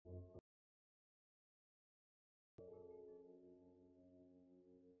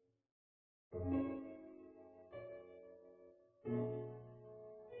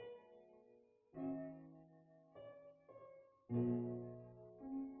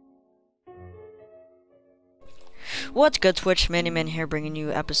What's good, Twitch? MiniMan here, bringing you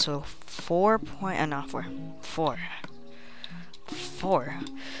episode 4. Not 4. 4. 4.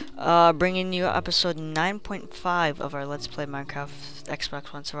 Bringing you episode 9.5 of our Let's Play Minecraft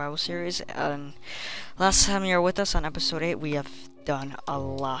Xbox One Survival Series. And last time you were with us on episode 8, we have done a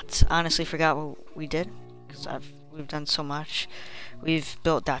lot. Honestly, forgot what we did because we've done so much. We've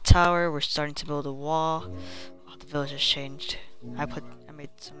built that tower. We're starting to build a wall. Oh, the village has changed. I made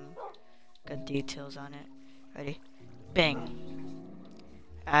some good details on it. Ready? Bang.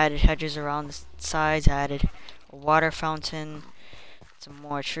 Added hedges around the sides. Added a water fountain. Some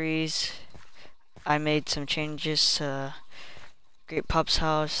more trees. I made some changes to Great Pup's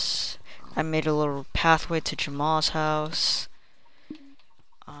house. I made a little pathway to Jamal's house.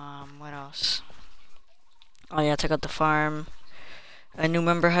 What else? Oh yeah, check out the farm. A new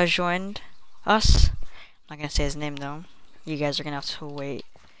member has joined us. I'm not gonna say his name though. You guys are gonna have to wait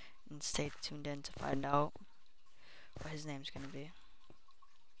and stay tuned in to find out what his name's gonna be.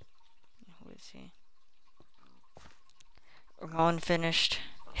 Who is he? Ramon finished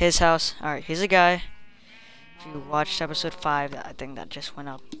his house. Alright, he's a guy. If you watched episode 5, I think that just went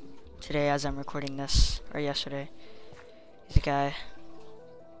up today as I'm recording this, or yesterday. He's a guy.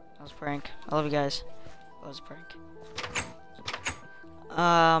 That was a prank. I love you guys. That was a prank.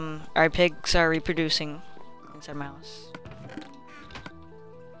 Our pigs are reproducing inside my house.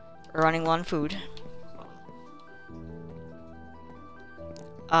 We're running low on food.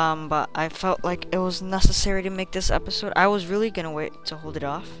 But I felt like it was necessary to make this episode. I was really gonna wait to hold it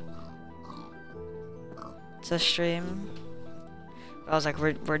off to stream. I was like,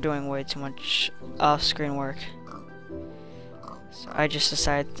 we're doing way too much off-screen work. So I just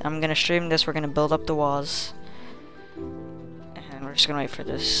decided I'm gonna stream this. We're gonna build up the walls, and we're just gonna wait for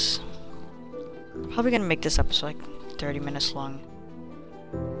this. I'm probably gonna make this episode like 30 minutes long.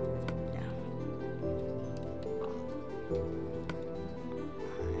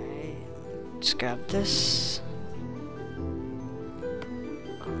 Let's grab this.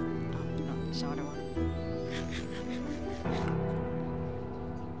 No, that's not what I want.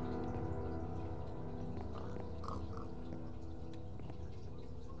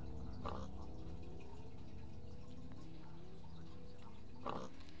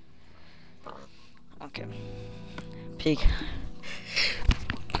 Okay. Pig.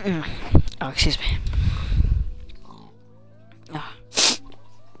 Oh, excuse me. Oh.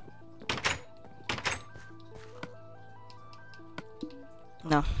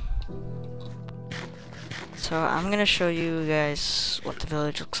 No. So I'm gonna show you guys what the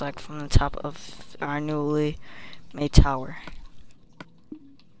village looks like from the top of our newly made tower.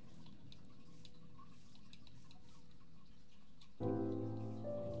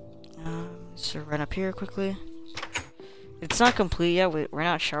 So run up here quickly. It's not complete yet. We're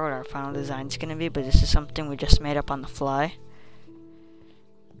not sure what our final design's gonna be, but this is something we just made up on the fly.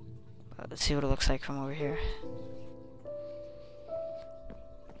 But let's see what it looks like from over here.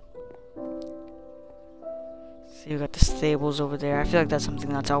 See, we got the stables over there. I feel like that's something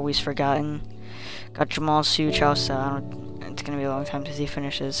that's always forgotten. Got Jamal's huge house. It's gonna be a long time till he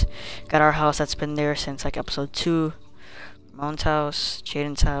finishes. Got our house that's been there since like episode 2. Ramon's house,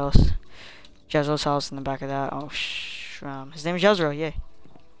 Jaden's house, Jezro's house in the back of that. Oh, his name is Jezro. Yay.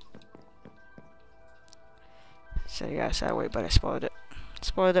 So yeah, I said wait, but I spoiled it.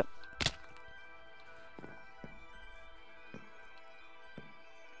 Spoiled it.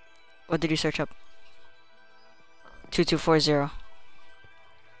 What did you search up? 2240.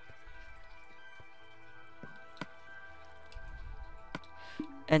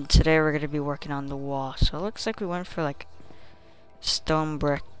 And today we're gonna be working on the wall. So it looks like we went for like stone,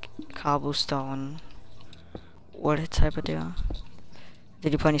 brick, cobblestone. What type of deal?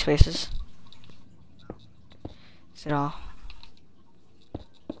 Did you put any spaces? Is it all?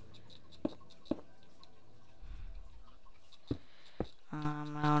 I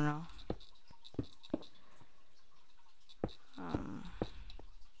don't know.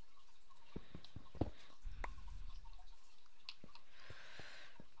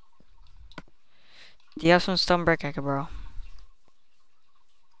 Do you have some stone brick I could borrow?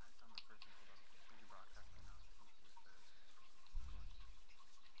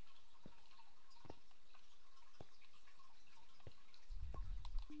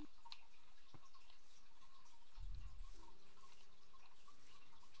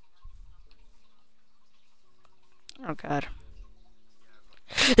 Oh god.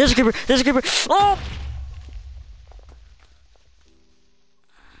 There's a creeper! There's a creeper! Oh!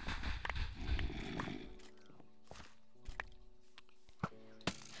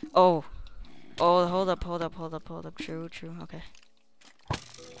 Oh. Oh, hold up. True, okay.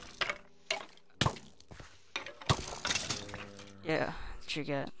 Yeah, what you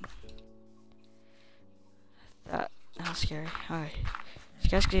get? That was scary. Alright. You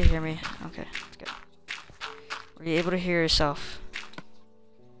guys can hear me? Okay, that's good. Were you able to hear yourself?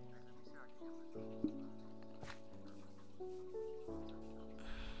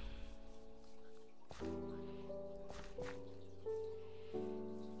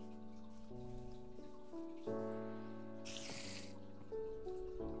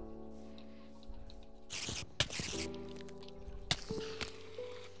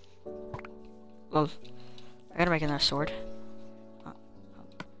 Well, I gotta make another sword.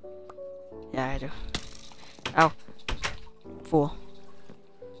 Yeah, I do. Ow. Fool.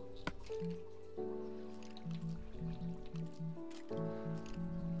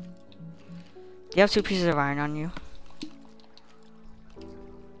 Do you have 2 pieces of iron on you?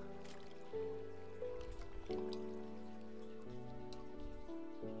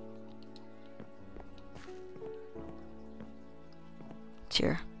 It's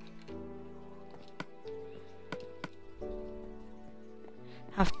here.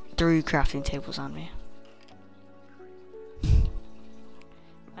 I have 3 crafting tables on me.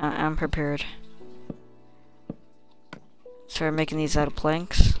 I'm prepared. So we're making these out of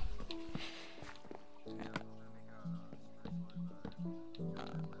planks.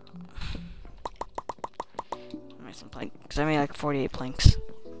 Make some planks, because I made like 48 planks.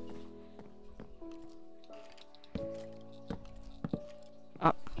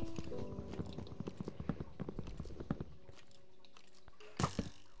 Oh.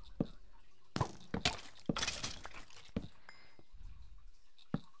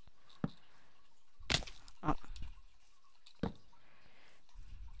 Oh.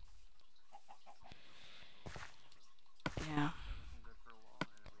 Yeah.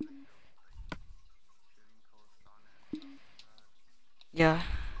 Yeah.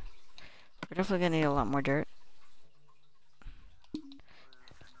 We're definitely gonna need a lot more dirt.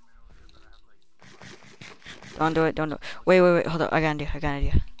 Don't do it, don't do it. Wait, hold up, I got an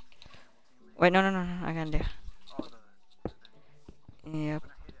idea. Wait, no, I got an idea. Yep.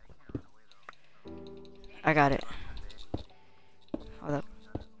 I got it. Hold up.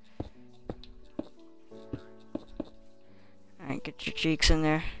 Alright, get your cheeks in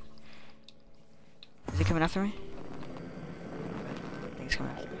there. Is he coming after me? I think he's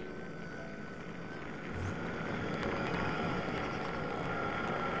coming after me.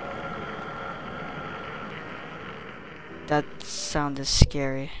 That sound is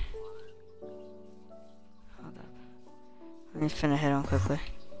scary. Hold up. Let me finna hit him quickly.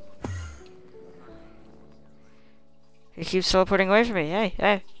 He keeps teleporting away from me.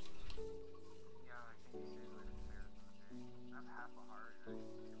 Hey.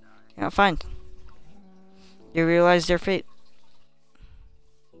 Yeah, fine. You realize their fate.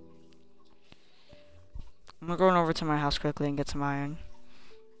 I'm going over to my house quickly and get some iron.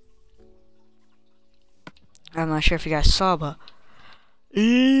 I'm not sure if you guys saw, but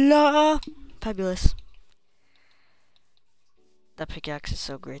fabulous. That pickaxe is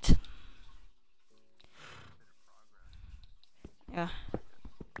so great. Yeah.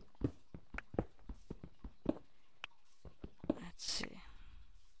 Let's see.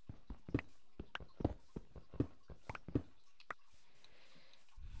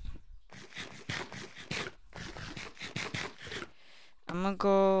 I'm gonna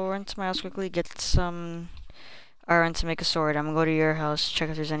go run to my house quickly, get some iron to make a sword. I'm gonna go to your house, check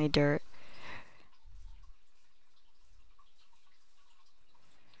if there's any dirt.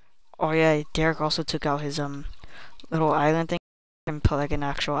 Oh yeah, Derek also took out his little island thing and put like an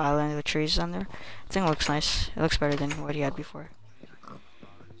actual island with trees on there. I think it looks nice. It looks better than what he had before.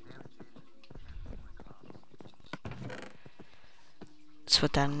 Let's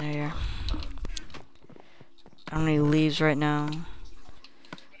put that in there. I don't need leaves right now.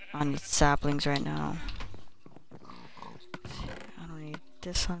 I need saplings right now. I don't need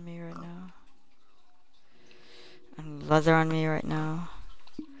this on me right now. I need leather on me right now.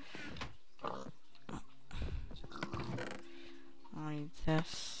 I need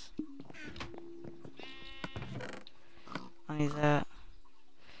this. I need that.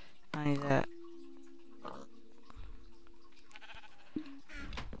 I need that.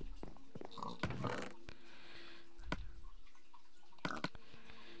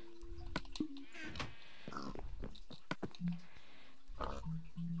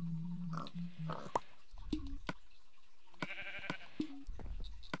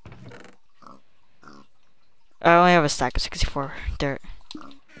 I only have a stack of 64 dirt.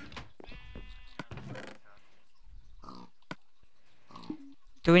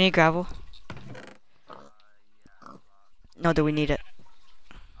 Do we need gravel? No, do we need it?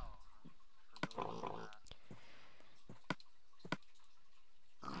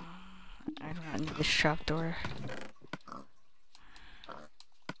 trapdoor.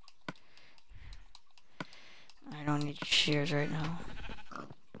 I don't need shears right now. I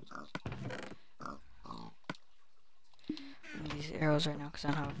need these arrows right now because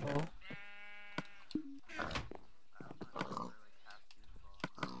I don't have a bow.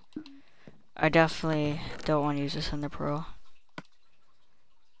 I definitely don't want to use this Ender Pearl.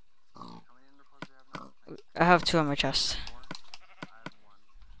 I have 2 on my chest.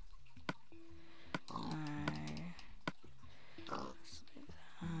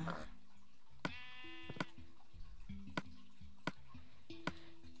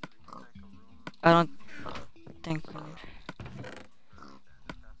 I don't think we need.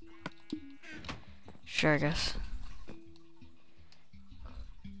 Sure, I guess.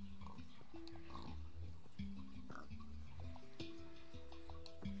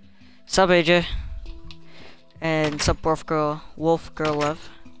 Sup, AJ? And sup, Wolf Girl Love.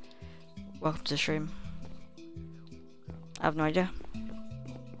 Welcome to the stream. I have no idea.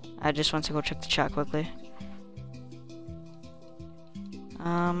 I just want to go check the chat quickly.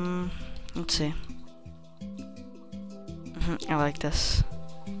 Let's see. I like this.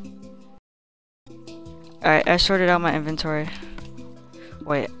 Alright, I sorted out my inventory.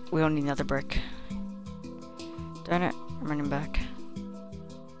 Wait, we don't need another brick. Darn it, I'm running back.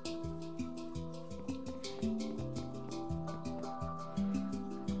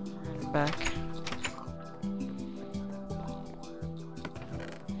 Back.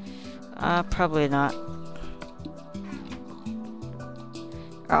 Probably not.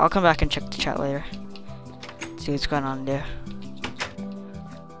 I'll come back and check the chat later. See what's going on there.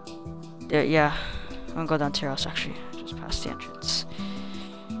 Yeah. I'm gonna go down to your house actually. Just past the entrance.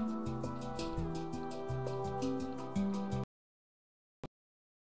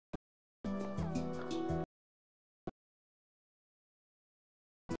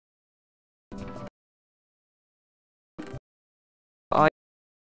 Oh,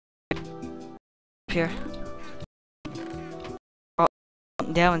 here. Oh,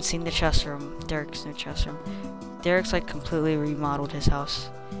 they haven't seen the chest room. Derek's new chest room. Derek's like completely remodeled his house.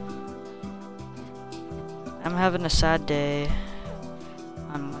 I'm having a sad day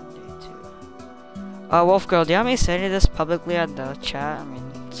on Monday too. Wolf Girl, do you want me to say any of this publicly on the chat? I mean,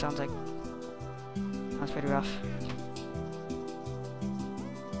 it sounds like that's pretty rough.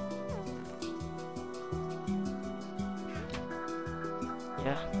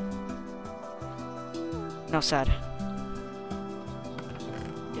 Yeah. No, sad.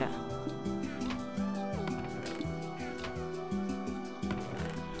 Yeah.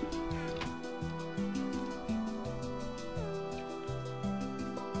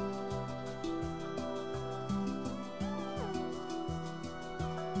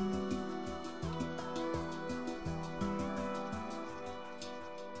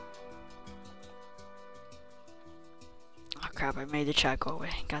 Oh crap, I made the chat go away.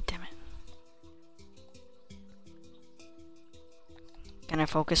 God damn it. Can I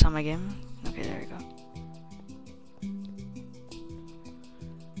focus on my game? Okay, there we go.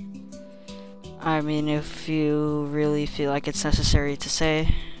 I mean, if you really feel like it's necessary to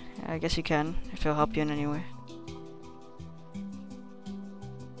say, I guess you can, if it'll help you in any way.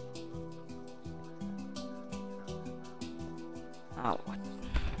 Oh, what?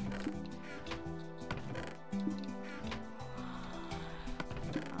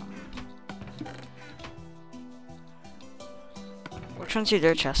 Which one's your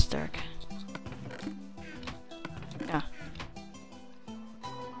dirt chest, Derek? Yeah.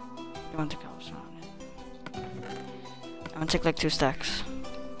 You want to come on it? I'm gonna take like 2 stacks.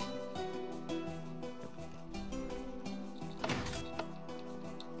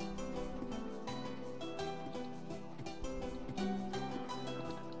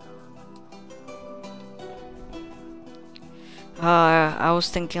 I was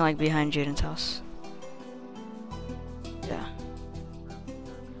thinking like behind Jaden's house. Yeah.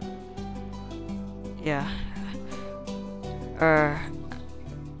 Yeah. I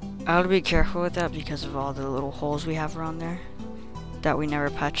have to be careful with that because of all the little holes we have around there that we never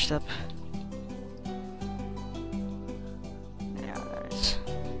patched up. Yeah, that is.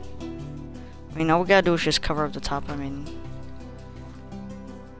 I mean, all we gotta do is just cover up the top. I mean,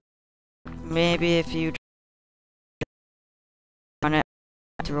 maybe if you run it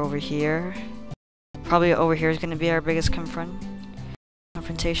through over here, probably over here is gonna be our biggest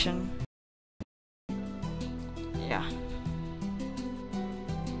confrontation. Yeah.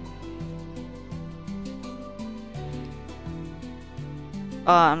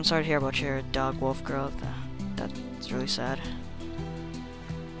 I'm sorry to hear about your dog, Wolf Girl. That's really sad.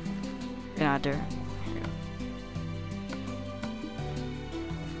 You're not there. Here you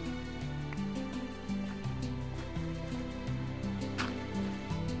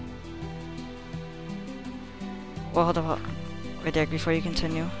Well, hold up. Right there, before you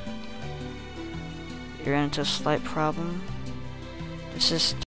continue. You're into a slight problem. This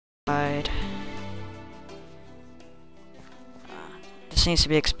is wide. This needs to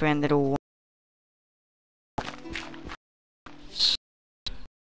be expanded a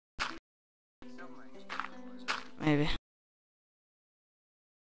maybe.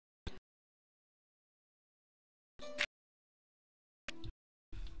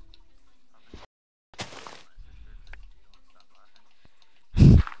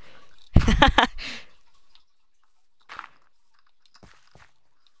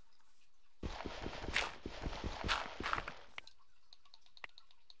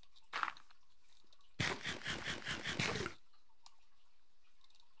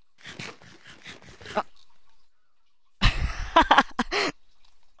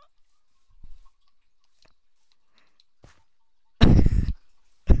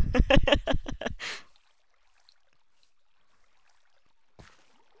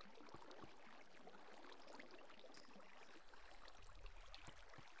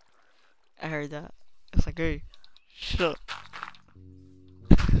 I heard that. It's like, hey, shut up.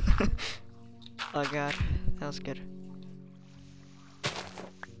 Oh god, that was good.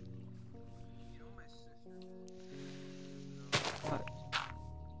 What?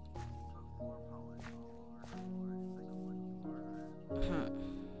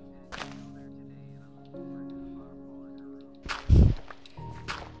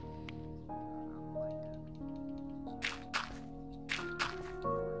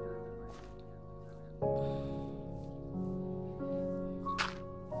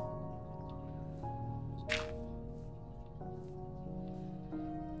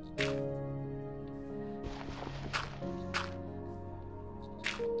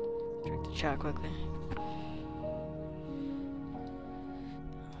 Check the chat quickly.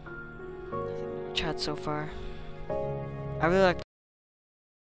 Chat so far. I really like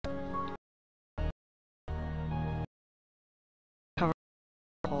cover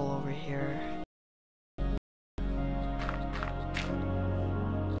hole over here.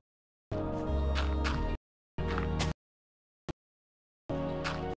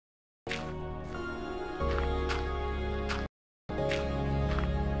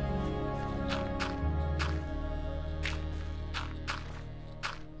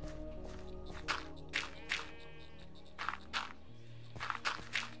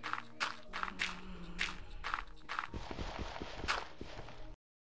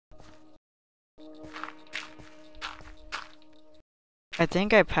 I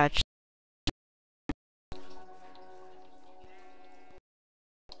think I patched.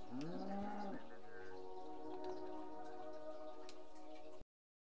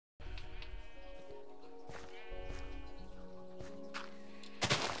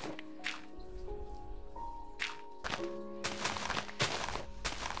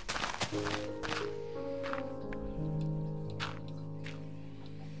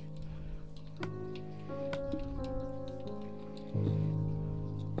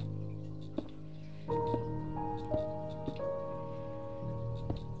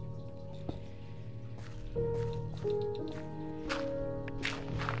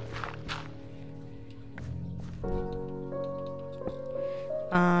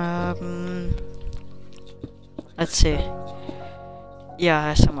 Let's see. Yeah,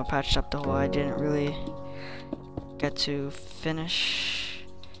 I somewhat patched up the hole. I didn't really get to finish.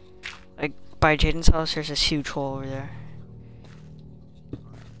 Like, by Jaden's house, there's this huge hole over there.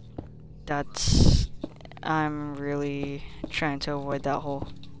 I'm really trying to avoid that hole.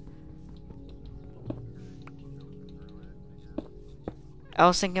 I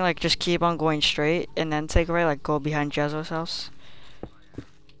was thinking, like, just keep on going straight and then take a right, like, go behind Jezzo's house.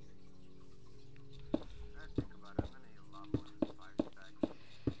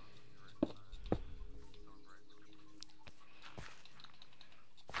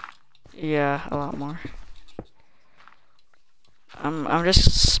 Yeah, a lot more. I'm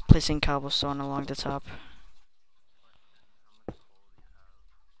just placing cobblestone along the top.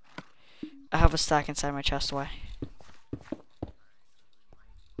 I have a stack inside my chest. Why?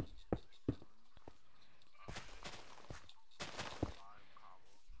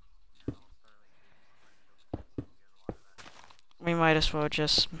 We might as well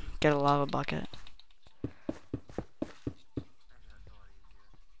just get a lava bucket.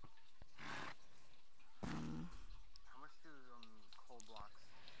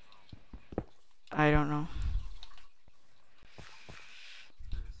 I don't know.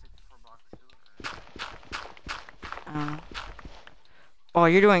 I don't know. Oh,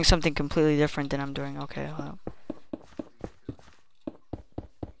 you're doing something completely different than I'm doing. Okay, hold up.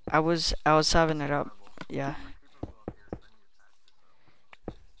 I was having it up. Yeah.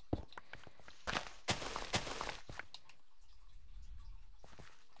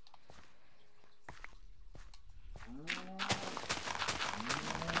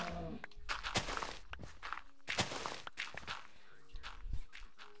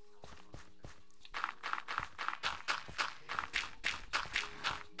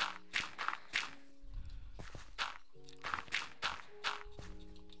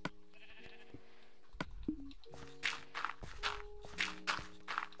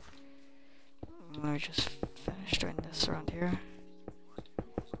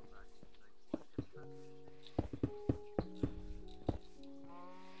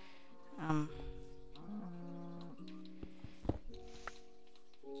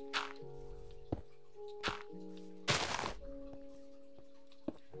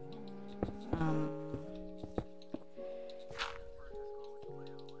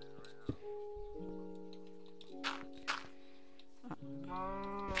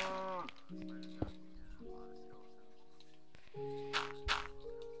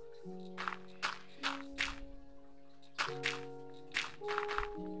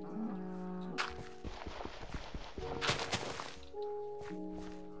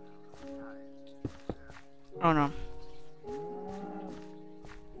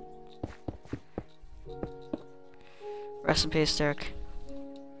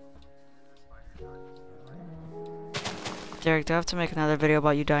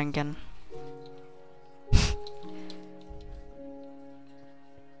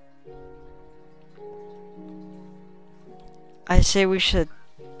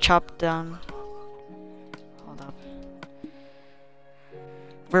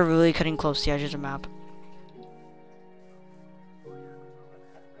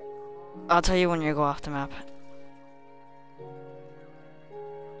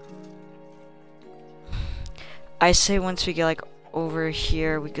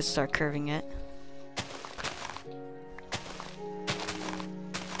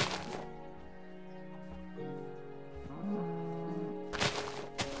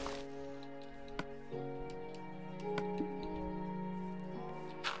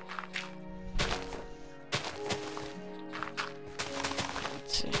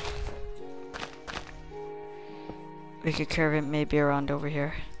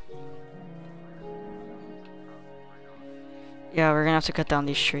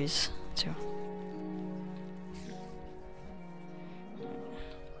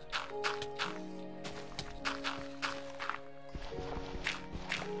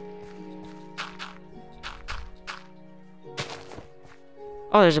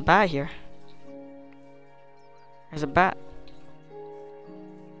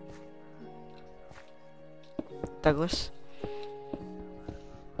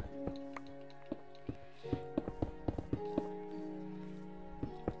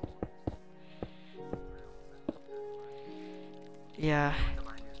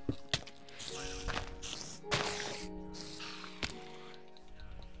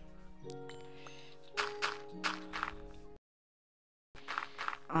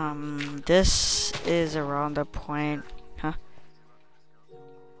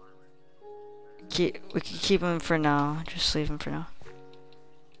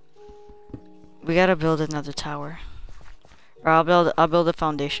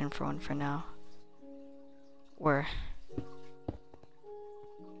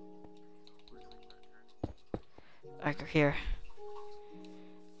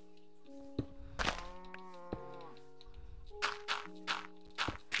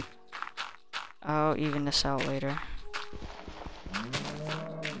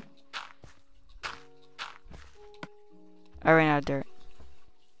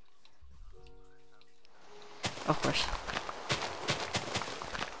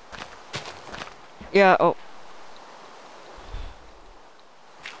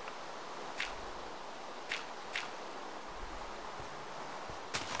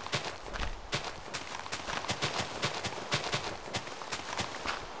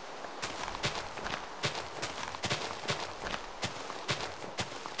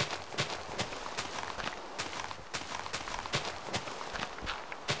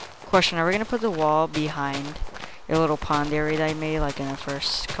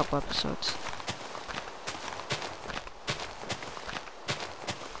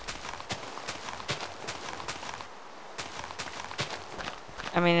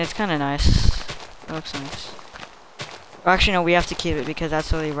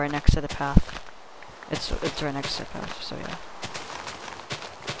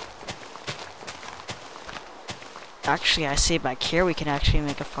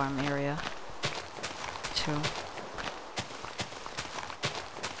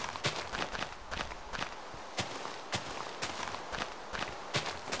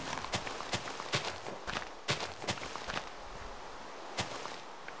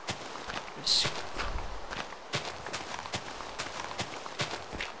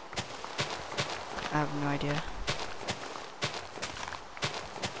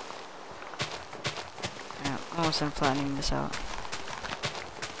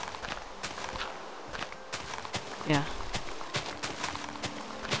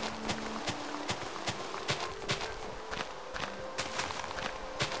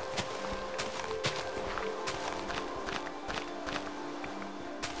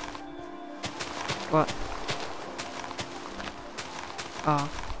 Oh.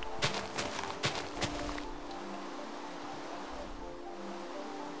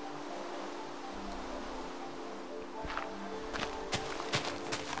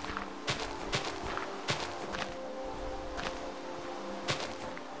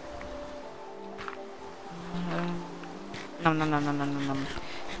 Nom nom nom nom nom nom nom.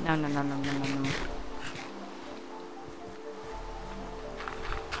 Nom nom nom nom nom nom nom.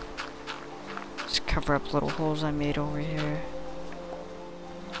 Just cover up little holes I made over here.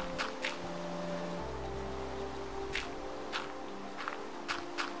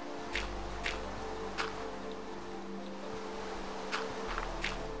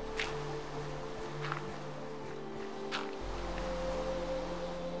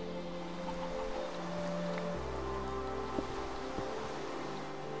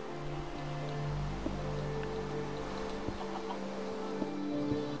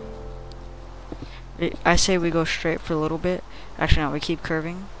 I say we go straight for a little bit. Actually, no, we keep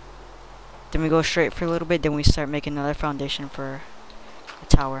curving. Then we go straight for a little bit. Then we start making another foundation for a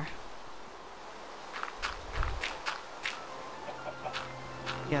tower.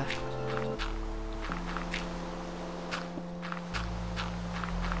 Yeah.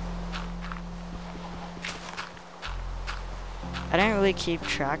 I didn't really keep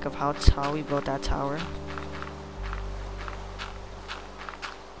track of how tall we built that tower.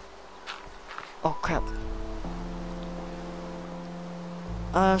 Oh crap.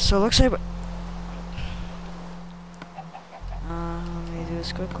 So it looks like let me do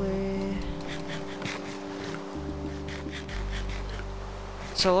this quickly.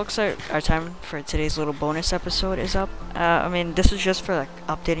 So it looks like our time for today's little bonus episode is up. I mean, this is just for like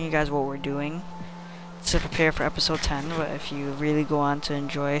updating you guys what we're doing to prepare for episode 10, but if you really go on to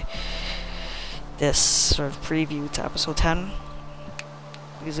enjoy this sort of preview to episode 10,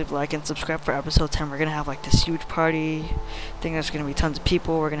 please leave a like and subscribe for episode 10. We're gonna have like this huge party. I think there's gonna be tons of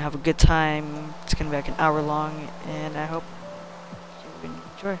people. We're gonna have a good time. It's gonna be like an hour long, and I hope you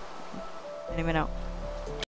enjoy. MiniMan out.